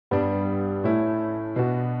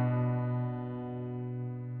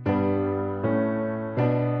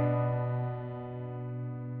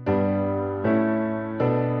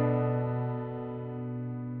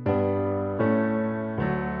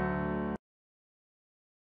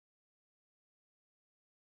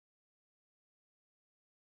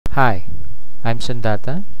Hi, I'm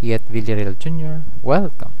Sandata, yet Villarreal Jr.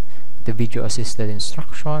 Welcome to Video Assisted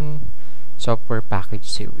Instruction Software Package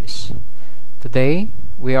Series. Today,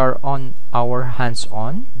 we are on our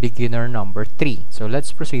hands-on beginner number 3. So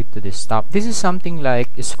let's proceed to this step. This is something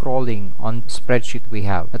like scrolling on the spreadsheet we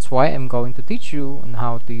have. That's why I'm going to teach you on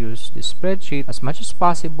how to use this spreadsheet as much as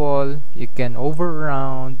possible. You can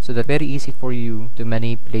overround so that very easy for you to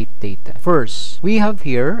manipulate data. First, we have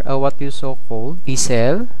here what you so called a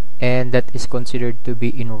cell, and that is considered to be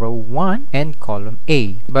in row 1 and column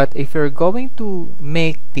A. But if you're going to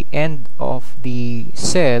make the end of the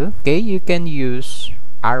cell, okay, you can use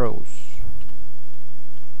arrows.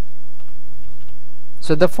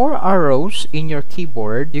 So the 4 arrows in your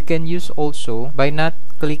keyboard you can use also by not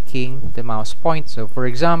clicking the mouse point. So for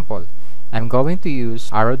example, I'm going to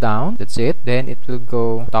use arrow down, that's it, then it will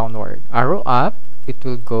go downward. Arrow up, it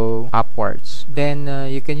will go upwards. Then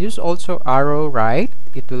you can use also arrow right,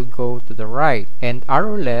 it will go to the right, and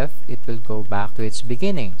arrow left, it will go back to its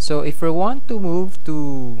beginning. So if we want to move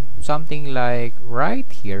to something like right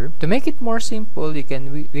here, to make it more simple, we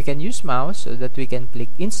can use mouse so that we can click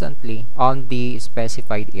instantly on the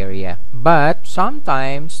specified area. But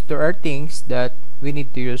sometimes there are things that we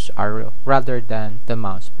need to use arrow rather than the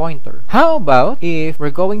mouse pointer. How about if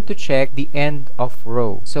we're going to check the end of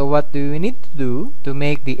row? So what do we need to do to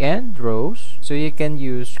make the end rows? So you can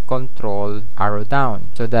use control arrow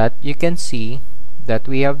down so that you can see that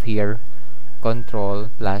we have here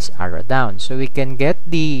control plus arrow down. So we can get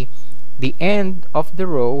the end of the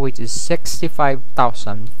row, which is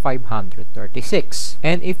 65,536.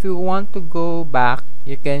 And if you want to go back,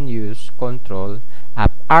 you can use control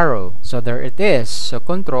up arrow. So there it is. So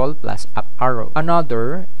control plus up arrow.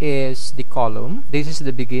 Another is the column. This is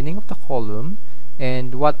the beginning of the column.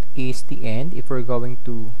 And what is the end? If we're going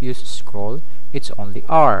to use scroll, it's only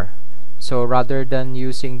R. So rather than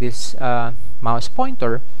using this mouse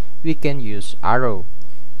pointer, we can use arrow.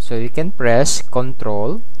 So you can press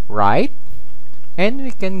control right, and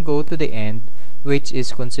we can go to the end, which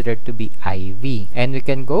is considered to be IV. And we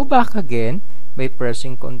can go back again by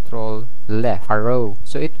pressing control left arrow,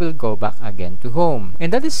 so it will go back again to home.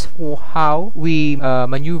 And that is how we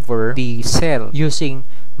maneuver the cell using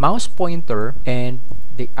mouse pointer and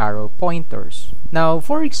the arrow pointers. Now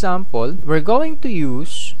for example, we're going to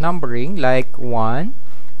use numbering like 1.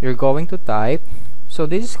 You're going to type, so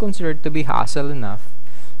this is considered to be hassle enough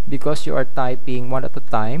because you are typing one at a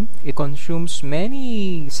time. It consumes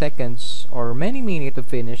many seconds or many minutes to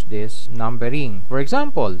finish this numbering. For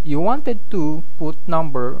example, you wanted to put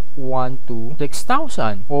number 1 to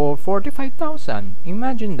 6,000 or 45,000.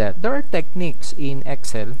 Imagine that. There are techniques in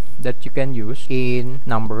Excel that you can use in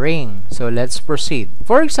numbering. So let's proceed.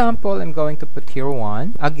 For example, I'm going to put here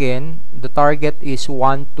 1. Again, the target is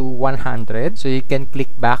 1 to 100. So you can click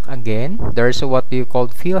back again. There's what you call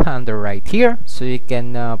fill handle right here. So you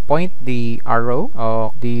can point the arrow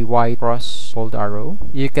or the white cross fold arrow.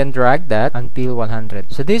 You can drag that until 100.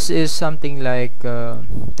 So this is something like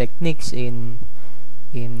techniques in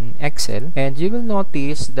Excel, and you will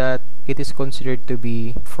notice that it is considered to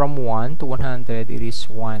be from 1 to 100. It is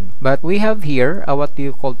 1, but we have here what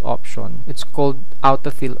you called option. It's called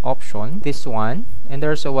autofill option, this one, and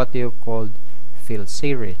there's what you called fill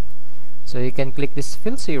series. So you can click this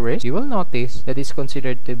fill series. You will notice that it's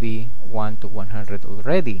considered to be 1 to 100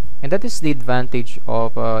 already, and that is the advantage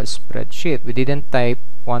of a spreadsheet. We didn't type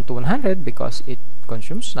 1 to 100 because it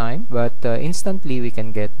consumes time, but instantly we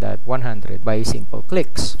can get that 100 by simple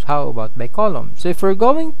clicks. How about by column? So if we're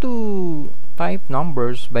going to type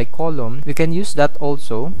numbers by column, we can use that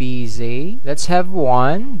also. BZ, let's have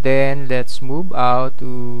 1, then let's move out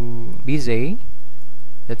to BZ,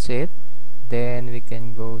 that's it. Then we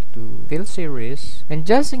can go to fill series, and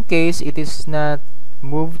just in case it is not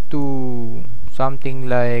moved to something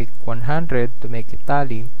like 100 to make it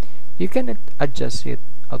tally, you can adjust it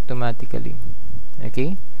automatically.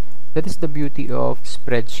 Okay, that is the beauty of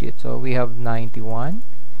spreadsheet. So we have 91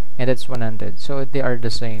 and that's 100, so they are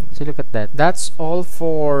the same. So look at that. That's all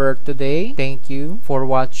for today. Thank you for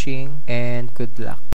watching and good luck.